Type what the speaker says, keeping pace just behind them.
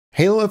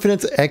Halo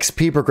Infinite's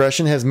XP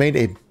progression has made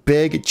a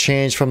big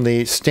change from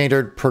the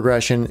standard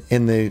progression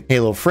in the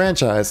Halo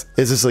franchise.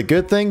 Is this a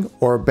good thing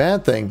or a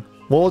bad thing?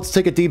 Well, let's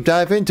take a deep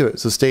dive into it,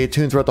 so stay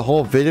tuned throughout the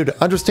whole video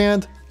to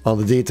understand all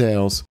the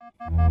details.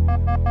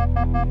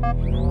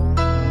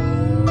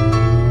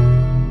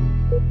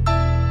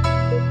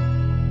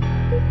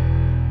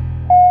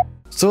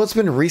 So it's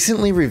been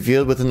recently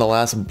revealed within the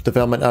last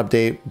development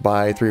update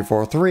by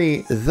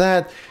 343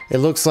 that it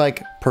looks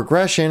like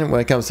progression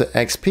when it comes to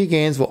XP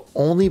gains will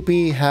only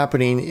be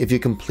happening if you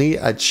complete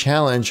a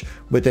challenge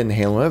within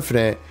Halo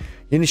Infinite.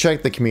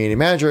 Unistrike, the community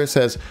manager,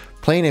 says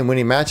playing and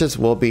winning matches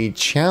will be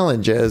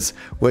challenges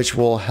which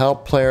will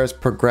help players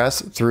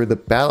progress through the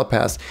battle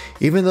pass.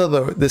 Even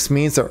though this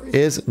means there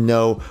is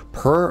no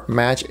per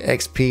match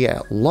XP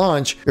at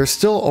launch, you're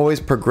still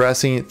always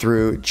progressing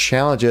through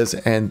challenges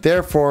and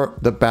therefore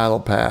the battle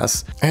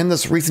pass. And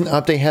this recent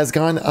update has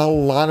gotten a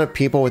lot of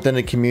people within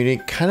the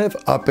community kind of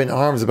up in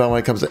arms about when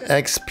it comes to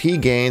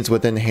XP gains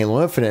within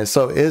Halo Infinite.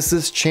 So is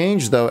this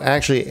change though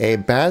actually a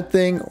bad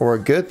thing or a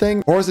good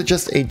thing? Or is it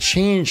just a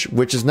change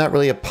which is not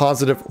really a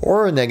positive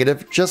or a negative,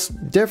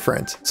 just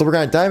different? So we're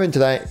going to dive into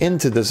that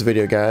into this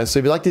video, guys. So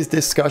if you like these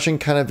discussion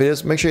kind of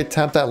videos, make sure you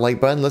tap that like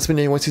button. Let me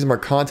know you want to see some more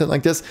content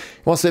like this.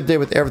 You want to stay updated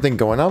with everything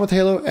going on with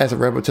Halo as it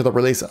read up to the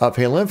release of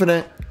Halo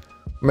Infinite.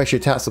 Make sure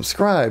you tap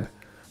subscribe.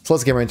 So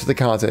let's get right into the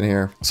content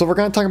here. So we're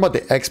going to talk about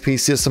the XP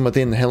system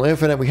within Halo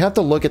Infinite. We have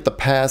to look at the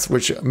past,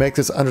 which makes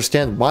us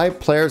understand why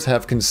players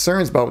have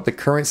concerns about the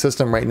current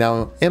system right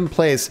now in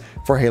place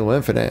for Halo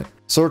Infinite.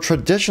 So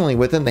traditionally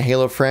within the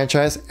Halo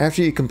franchise,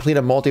 after you complete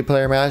a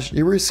multiplayer match,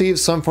 you receive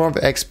some form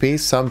of XP,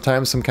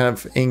 sometimes some kind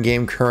of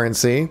in-game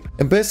currency.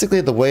 And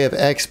basically the way of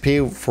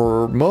XP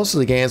for most of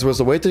the games was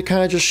a way to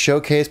kind of just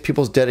showcase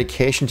people's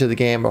dedication to the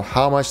game or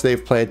how much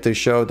they've played, to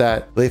show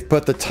that they've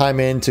put the time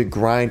in to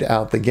grind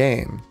out the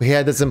game. We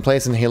had this in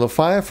place in Halo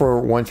 5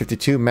 for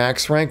 152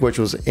 max rank, which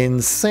was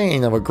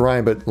insane of a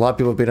grind, but a lot of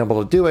people have been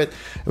able to do it.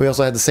 And we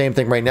also had the same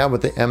thing right now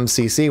with the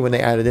MCC when they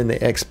added in the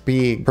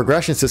XP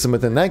progression system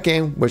within that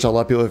game, which a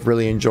lot of people have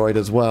really enjoyed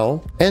as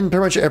well. And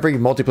pretty much every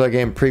multiplayer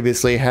game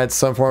previously had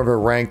some form of a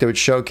rank that would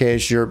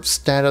showcase your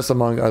status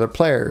among other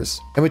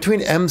players. And between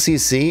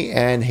MCC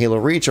and Halo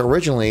Reach,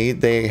 originally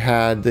they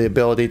had the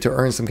ability to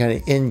earn some kind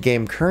of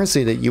in-game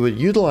currency that you would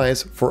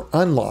utilize for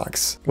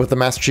unlocks, with the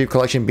Master Chief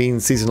Collection being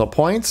seasonal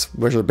points,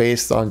 which are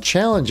based on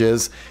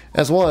challenges,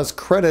 as well as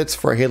credits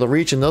for Halo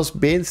Reach, and those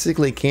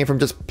basically came from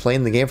just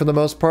playing the game for the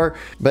most part.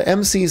 But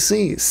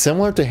MCC,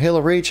 similar to Halo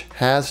Reach,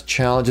 has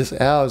challenges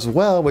as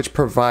well, which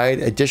provide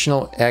additional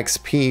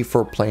XP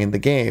for playing the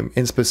game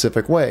in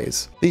specific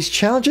ways. These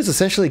challenges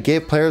essentially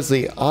gave players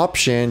the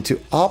option to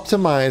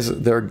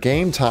optimize their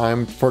game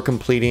time for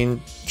completing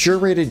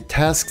curated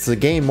tasks to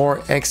gain more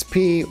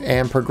XP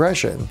and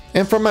progression.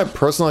 And from my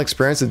personal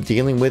experience of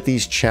dealing with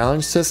these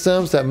challenge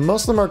systems, that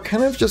most of them are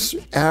kind of just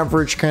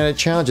average kind of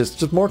challenges,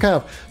 just more kind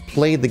of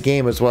play the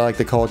game is what I like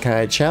to call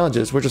kind of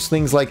challenges, which is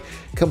things like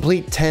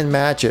complete 10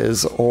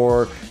 matches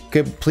or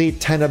complete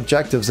 10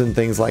 objectives and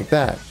things like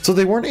that. So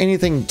they weren't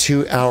anything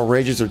too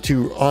outrageous or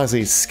too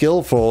honestly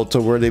skillful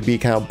to where they'd be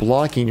kind of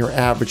blocking your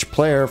average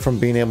player from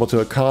being able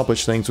to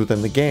accomplish things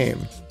within the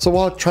game. So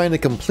while trying to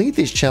complete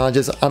these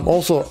challenges, I'm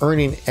also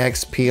earning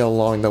XP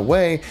along the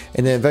way,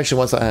 and then eventually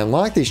once I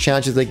unlock these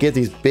challenges, they get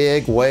these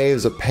big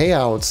waves of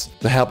payouts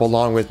to help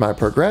along with my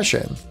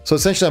progression. So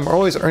essentially I'm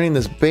always earning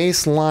this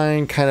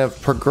baseline kind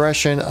of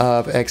progression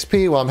of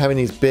XP while I'm having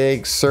these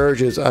big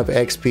surges of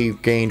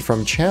XP gained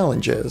from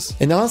challenges.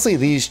 And honestly,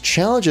 these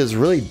challenges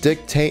really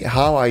dictate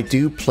how I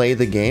do play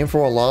the game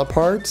for a lot of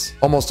parts.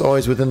 Almost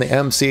always within the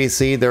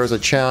MCC, there is a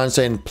challenge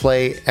to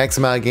play X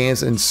amount of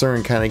games in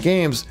certain kind of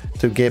games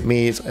to get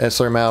me a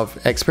certain amount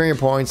of experience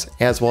points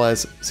as well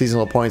as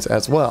seasonal points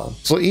as well.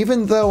 So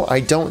even though I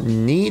don't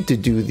need to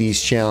do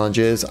these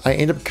challenges, I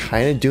end up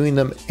kind of doing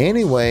them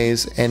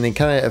anyways, and they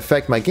kind of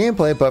affect my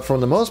gameplay. But for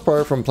the most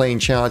part, from playing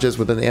challenges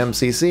within the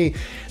MCC,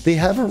 they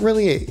haven't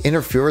really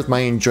interfered with my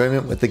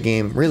enjoyment with the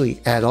game really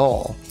at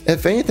all.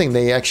 If anything,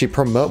 they actually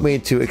promote me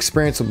to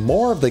experience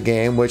more of the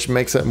game, which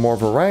makes it more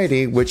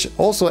variety, which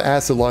also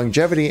adds to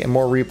longevity and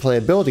more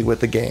replayability with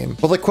the game.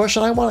 But the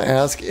question I want to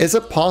ask, is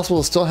it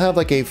possible to still have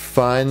like a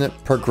fun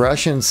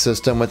progression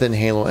system within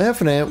Halo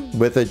Infinite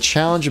with a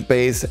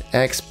challenge-based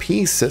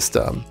XP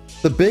system?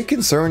 The big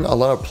concern a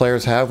lot of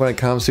players have when it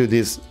comes to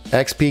these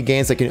XP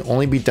gains that can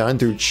only be done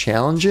through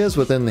challenges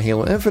within the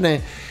Halo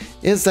Infinite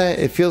is that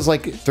it feels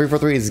like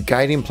 343 is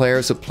guiding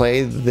players to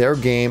play their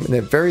game in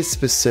a very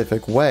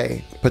specific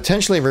way,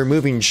 potentially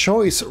removing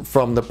choice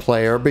from the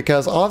player,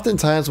 because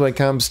oftentimes when it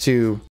comes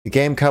to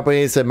game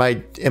companies that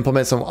might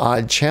implement some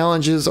odd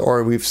challenges,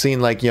 or we've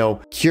seen like,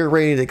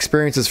 curated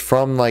experiences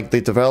from like the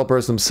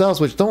developers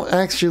themselves, which don't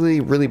actually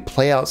really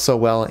play out so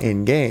well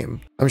in game.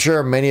 I'm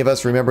sure many of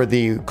us remember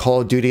the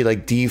Call of Duty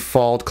like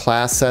default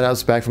class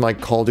setups back from like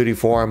Call of Duty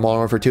 4 and Modern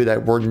Warfare 2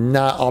 that were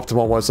not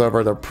optimal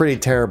whatsoever. They're pretty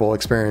terrible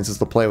experiences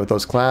to play with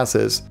those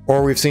classes.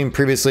 Or we've seen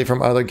previously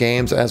from other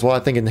games as well, I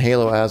think in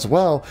Halo as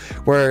well,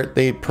 where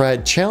they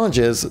had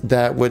challenges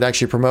that would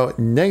actually promote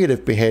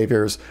negative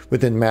behaviors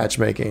within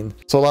matchmaking.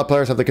 So a lot of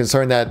players have the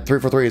concern that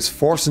 343 is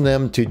forcing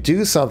them to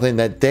do something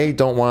that they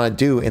don't want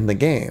to do in the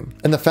game.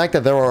 And the fact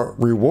that there are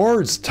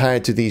rewards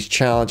tied to these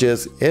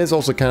challenges is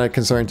also kind of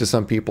concerning to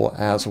some people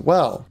as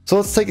well. So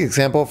let's take an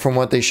example from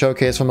what they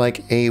showcase from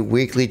like a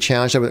weekly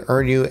challenge that would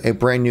earn you a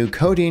brand new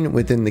coating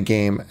within the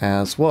game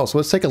as well. So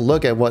let's take a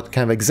look at what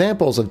kind of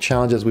examples of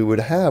challenges we would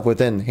have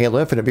within Halo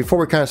Infinite before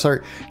we kind of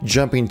start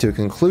jumping to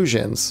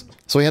conclusions.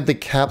 So we have the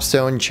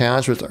Capstone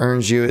Challenge, which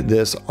earns you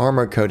this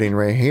armor coating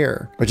right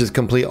here, which is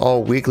complete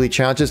all weekly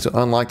challenges to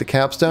unlock the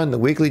Capstone. The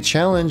weekly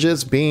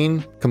challenges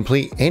being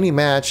complete any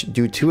match,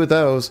 do 2 of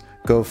those,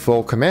 go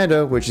full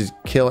commando, which is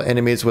kill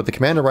enemies with the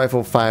commando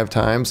rifle 5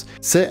 times,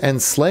 sit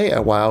and slay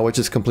a while, which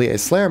is complete a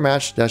slayer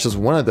match. That's just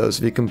one of those.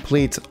 If you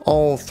complete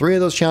all 3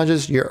 of those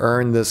challenges, you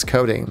earn this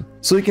coating.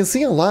 So you can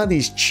see a lot of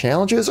these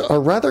challenges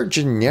are rather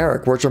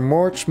generic, which are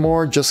much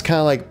more just kind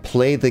of like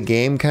play the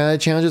game kind of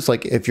challenges.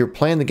 Like if you're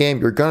playing the game,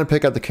 you're going to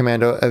pick up the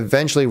commando.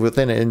 Eventually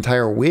within an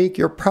entire week,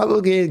 you're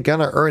probably going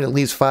to earn at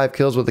least 5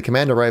 kills with the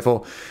commando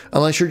rifle,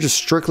 unless you're just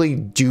strictly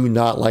do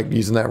not like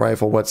using that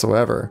rifle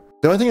whatsoever.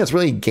 The only thing that's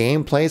really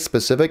gameplay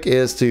specific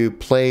is to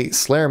play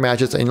Slayer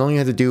matches, and you only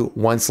have to do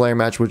 1 Slayer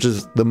match, which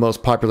is the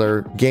most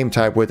popular game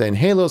type within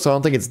Halo, so I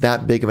don't think it's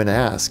that big of an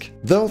ask.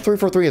 Though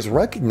 343 has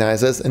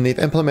recognized this, and they've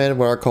implemented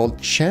what are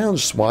called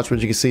challenge swaps,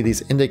 which you can see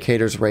these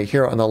indicators right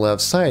here on the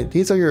left side.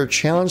 These are your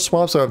challenge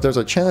swaps, so if there's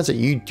a challenge that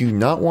you do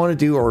not want to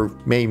do or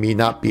maybe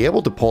not be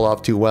able to pull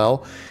off too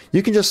well,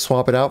 you can just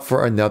swap it out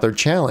for another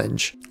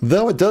challenge.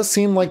 Though it does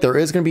seem like there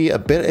is going to be a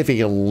bit of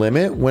a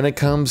limit when it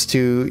comes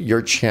to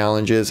your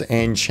challenges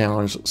and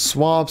challenge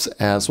swaps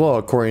as well,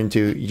 according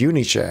to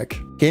Unicheck.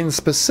 In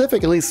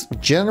specific, at least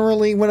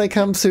generally when it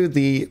comes to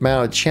the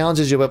amount of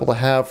challenges you'll be able to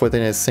have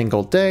within a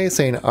single day,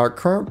 saying our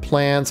current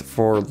plans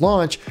for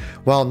launch,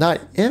 while not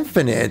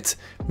infinite,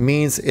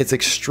 means it's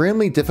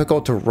extremely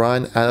difficult to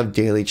run out of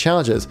daily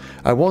challenges.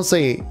 I won't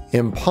say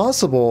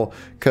impossible,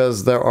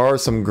 because there are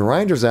some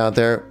grinders out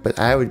there, but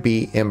I would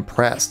be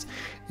impressed.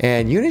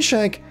 And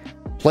Unicheck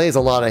plays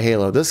a lot of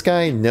Halo. This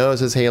guy knows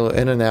his Halo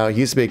in and out.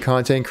 He used to be a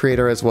content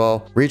creator as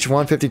well. Reached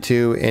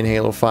 152 in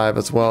Halo 5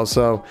 as well.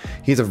 So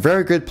he's a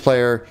very good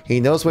player. He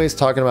knows what he's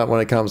talking about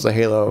when it comes to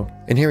Halo.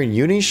 And hearing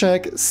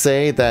Unicheck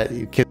say that,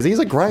 because he's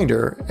a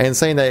grinder, and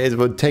saying that it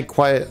would take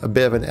quite a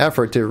bit of an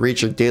effort to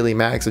reach a daily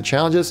max of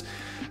challenges,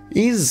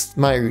 ease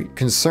my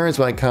concerns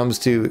when it comes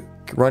to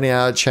running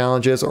out of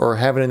challenges or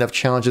having enough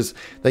challenges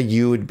that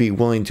you would be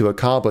willing to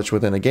accomplish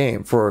within a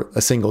game for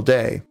a single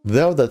day.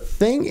 Though the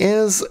thing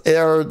is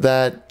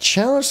that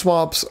challenge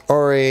swaps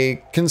are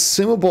a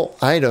consumable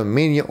item,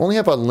 meaning you only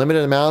have a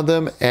limited amount of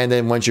them, and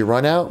then once you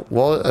run out,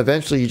 well,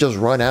 eventually you just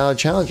run out of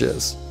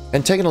challenges.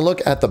 And taking a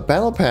look at the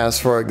Battle Pass,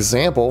 for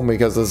example,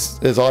 because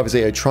this is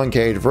obviously a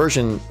truncated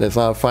version, it's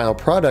not a final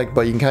product,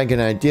 but you can kind of get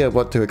an idea of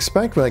what to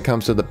expect when it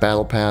comes to the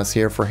Battle Pass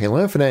here for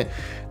Halo Infinite,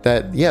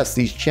 that yes,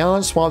 these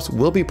challenge swaps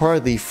will be part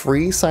of the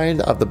free side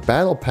of the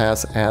Battle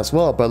Pass as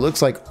well, but it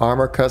looks like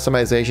armor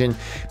customization,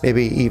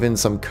 maybe even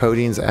some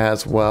coatings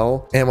as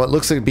well. And what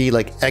looks to be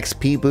like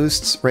XP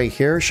boosts right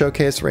here,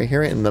 showcased right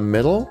here in the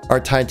middle, are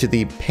tied to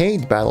the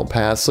paid Battle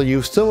Pass, so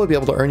you still will be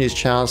able to earn these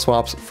challenge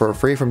swaps for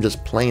free from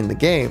just playing the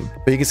game.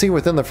 But you can see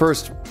within the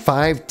first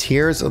 5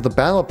 tiers of the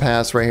Battle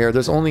Pass right here,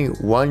 there's only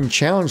 1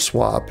 challenge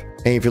swap.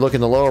 And if you look in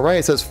the lower right,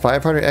 it says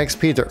 500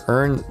 XP to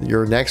earn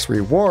your next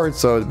reward.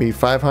 So it'd be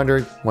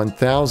 500,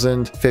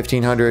 1000,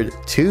 1500,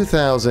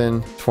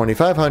 2000,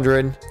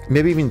 2500,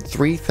 maybe even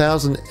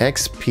 3000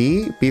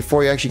 XP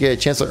before you actually get a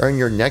chance to earn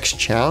your next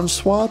challenge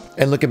swap.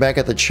 And looking back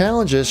at the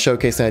challenges,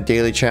 showcasing a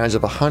daily challenge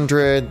of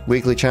 100,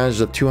 weekly challenges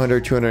of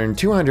 200, 200, and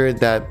 200,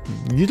 that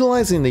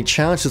utilizing the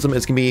challenge system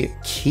is going to be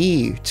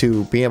key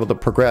to being able to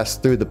progress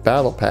through the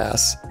Battle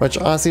Pass. Which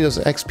honestly, those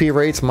XP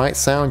rates might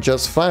sound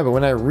just fine, but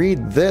when I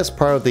read this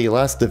part of the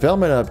last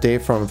development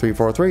update from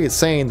 343, it's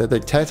saying that the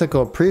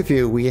technical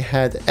preview, we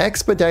had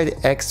expedited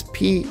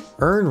XP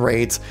earn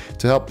rates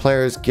to help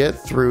players get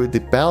through the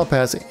Battle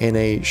Pass in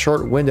a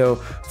short window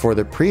for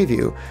the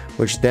preview,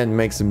 which then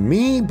makes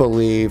me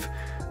believe,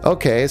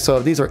 okay, so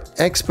if these are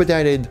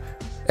expedited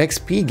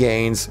XP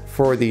gains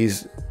for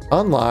these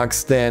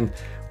unlocks, then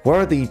what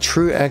are the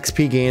true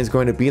XP gains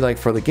going to be like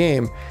for the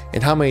game,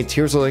 and how many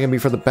tiers are they going to be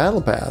for the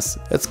Battle Pass?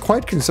 It's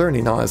quite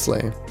concerning,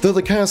 honestly. Though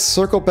to kind of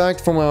circle back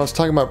from what I was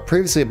talking about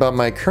previously about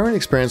my current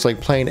experience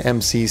like playing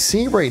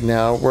MCC right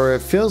now, where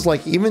it feels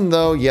like even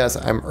though, yes,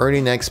 I'm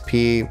earning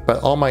XP,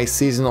 but all my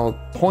seasonal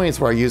points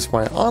where I use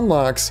for my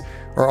unlocks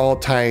are all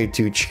tied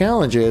to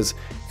challenges,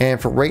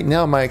 and for right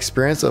now, my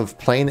experience of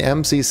playing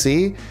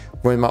MCC,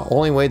 when my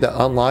only way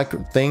to unlock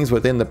things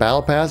within the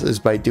Battle Pass is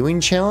by doing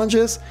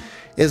challenges,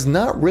 is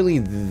not really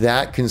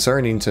that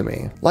concerning to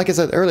me. Like I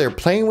said earlier,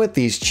 playing with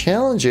these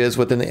challenges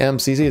within the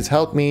MCC has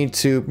helped me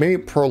to maybe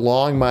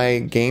prolong my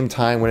game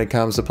time when it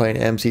comes to playing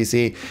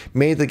MCC,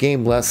 made the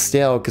game less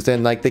stale, because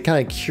then like they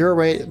kind of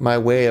curate my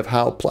way of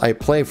how I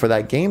play for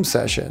that game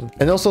session.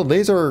 And also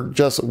these are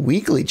just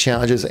weekly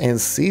challenges and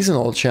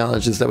seasonal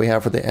challenges that we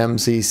have for the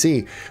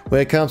MCC.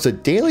 When it comes to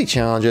daily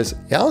challenges,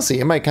 honestly,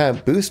 it might kind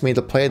of boost me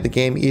to play the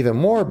game even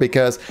more,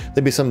 because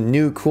there'd be some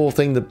new cool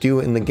thing to do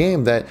in the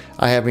game that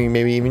I haven't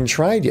maybe even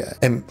tried yet.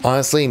 And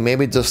honestly,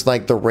 maybe just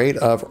like the rate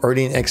of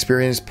earning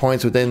experience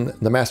points within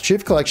the Master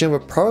Chief Collection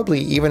would probably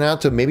even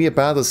out to maybe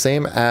about the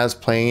same as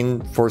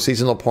playing for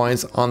seasonal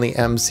points on the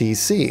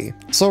MCC.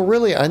 So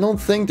really, I don't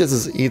think this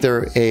is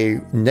either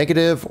a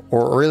negative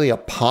or really a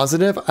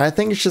positive. I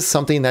think it's just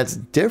something that's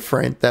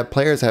different that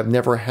players have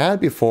never had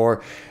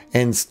before.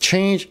 And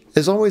change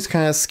is always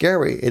kind of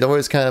scary. It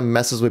always kind of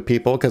messes with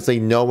people because they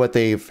know what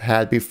they've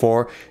had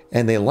before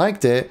and they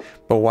liked it,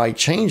 but why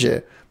change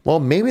it? Well,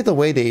 maybe the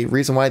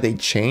reason why they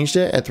changed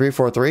it at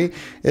 343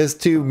 is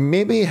to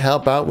maybe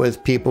help out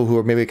with people who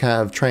are maybe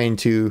kind of trying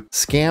to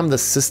scam the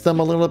system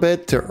a little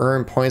bit to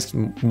earn points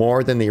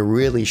more than they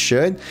really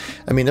should.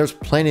 I mean, there's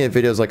plenty of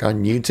videos like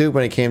on YouTube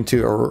when it came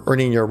to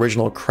earning your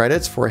original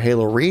credits for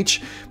Halo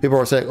Reach. People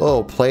are saying,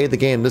 oh, play the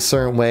game this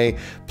certain way,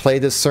 play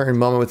this certain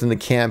moment within the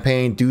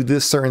campaign, do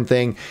this certain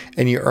thing,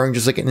 and you earn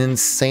just like an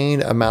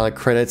insane amount of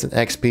credits and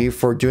XP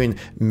for doing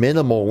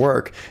minimal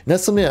work. And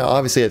that's something that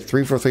obviously at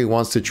 343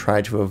 wants to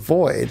try to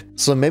avoid.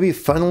 So maybe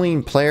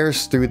funneling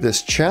players through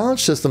this challenge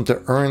system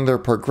to earn their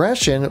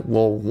progression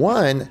will,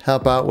 one,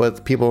 help out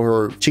with people who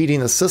are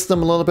cheating the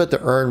system a little bit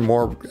to earn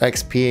more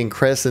XP and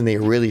credits than they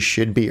really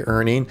should be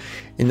earning,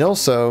 and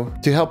also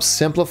to help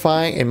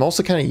simplify and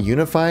also kind of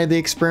unify the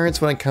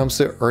experience when it comes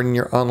to earning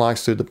your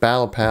unlocks through the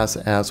battle pass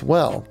as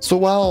well. So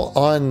while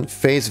on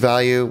face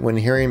value, when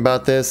hearing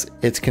about this,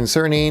 it's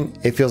concerning,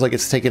 it feels like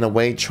it's taking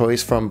away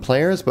choice from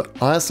players, but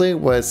honestly,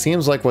 what it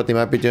seems like what they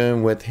might be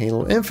doing with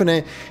Halo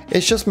Infinite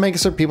is just making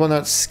sure people are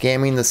not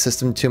scamming the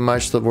system too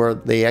much to where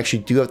they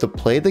actually do have to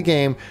play the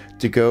game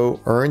to go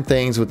earn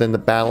things within the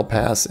battle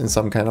pass in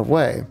some kind of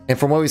way. And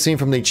from what we've seen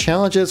from the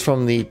challenges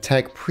from the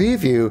tech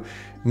preview,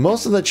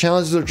 most of the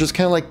challenges are just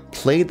kind of like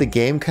play the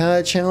game kind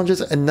of challenges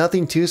and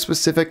nothing too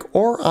specific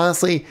or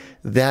honestly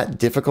that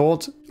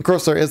difficult. Of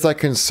course, there is that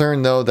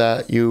concern though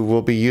that you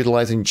will be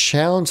utilizing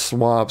challenge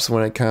swaps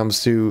when it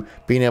comes to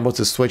being able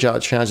to switch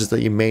out challenges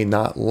that you may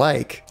not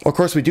like. Of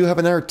course, we do have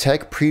another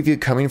tech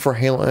preview coming for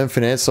Halo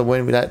Infinite, so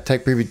when that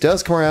tech preview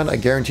does come around, I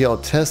guarantee I'll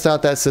test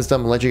out that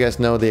system and let you guys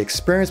know the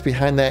experience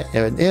behind that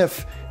and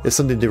if is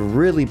something to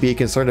really be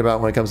concerned about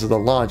when it comes to the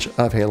launch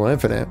of Halo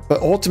Infinite.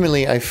 But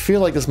ultimately, I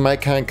feel like this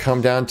might kind of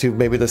come down to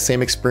maybe the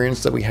same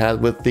experience that we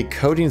had with the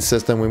coding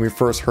system when we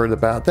first heard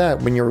about that,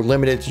 when you were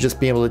limited to just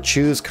being able to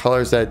choose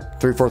colors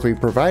that 343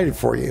 provided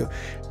for you.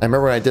 I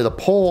remember when I did a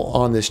poll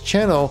on this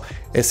channel,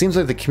 it seems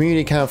like the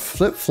community kind of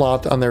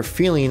flip-flopped on their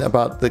feeling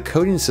about the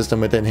coding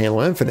system within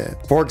Halo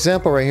Infinite. For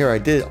example, right here, I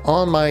did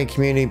on my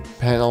community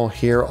panel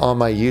here on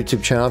my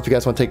YouTube channel. If you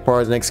guys want to take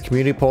part in the next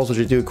community polls, which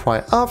I do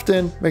quite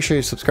often, make sure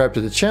you subscribe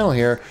to the channel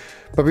here.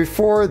 But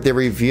before the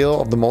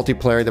reveal of the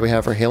multiplayer that we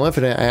have for Halo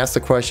Infinite, I asked the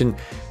question,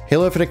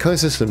 Halo Infinite coding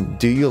system,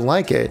 do you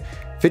like it?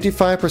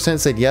 55%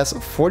 said yes,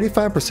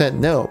 45%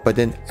 no. But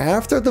then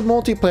after the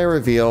multiplayer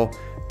reveal,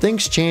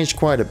 things changed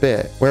quite a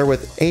bit, where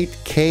with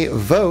 8K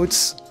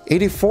votes,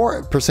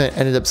 84%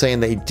 ended up saying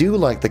they do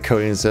like the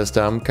coding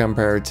system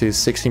compared to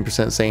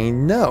 16%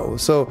 saying no.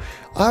 So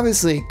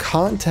obviously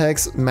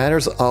context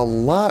matters a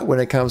lot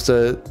when it comes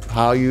to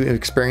how you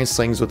experience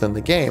things within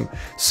the game.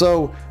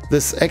 So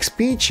this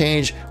XP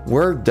change,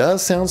 where it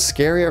does sound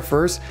scary at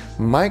first,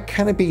 might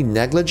kind of be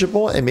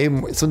negligible and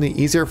maybe something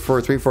easier for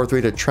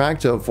 343 to track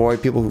to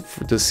avoid people who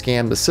to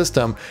scam the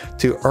system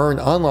to earn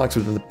unlocks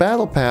within the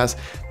battle pass,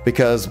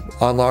 because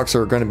unlocks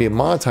are going to be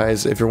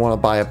monetized if you want to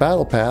buy a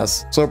battle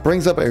pass. So it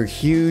brings up a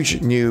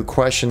huge new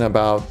question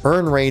about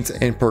earn rates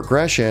and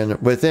progression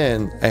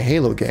within a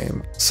Halo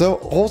game.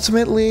 So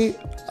ultimately,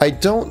 I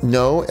don't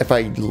know if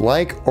I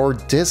like or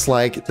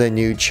dislike the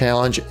new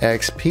challenge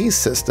XP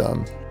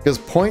system, because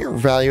point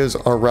values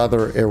are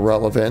rather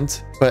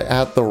irrelevant, but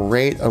at the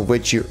rate of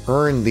which you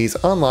earn these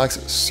unlocks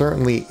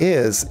certainly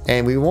is,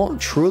 and we won't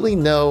truly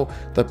know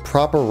the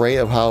proper rate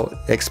of how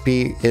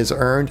XP is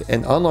earned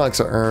and unlocks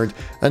are earned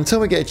until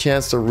we get a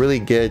chance to really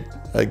get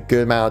a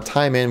good amount of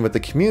time in with the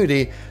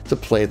community to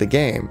play the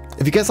game.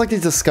 If you guys like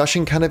these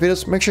discussion kind of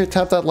videos, make sure to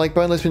tap that like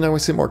button, let me know when we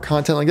see more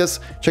content like this.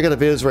 Check out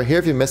the videos right here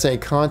if you missed any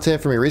content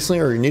from me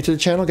recently or you're new to the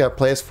channel, got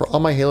playlists for all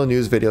my Halo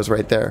news videos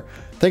right there.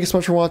 Thank you so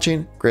much for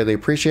watching, greatly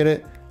appreciate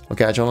it. I'll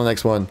catch you on the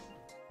next one.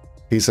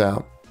 Peace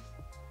out.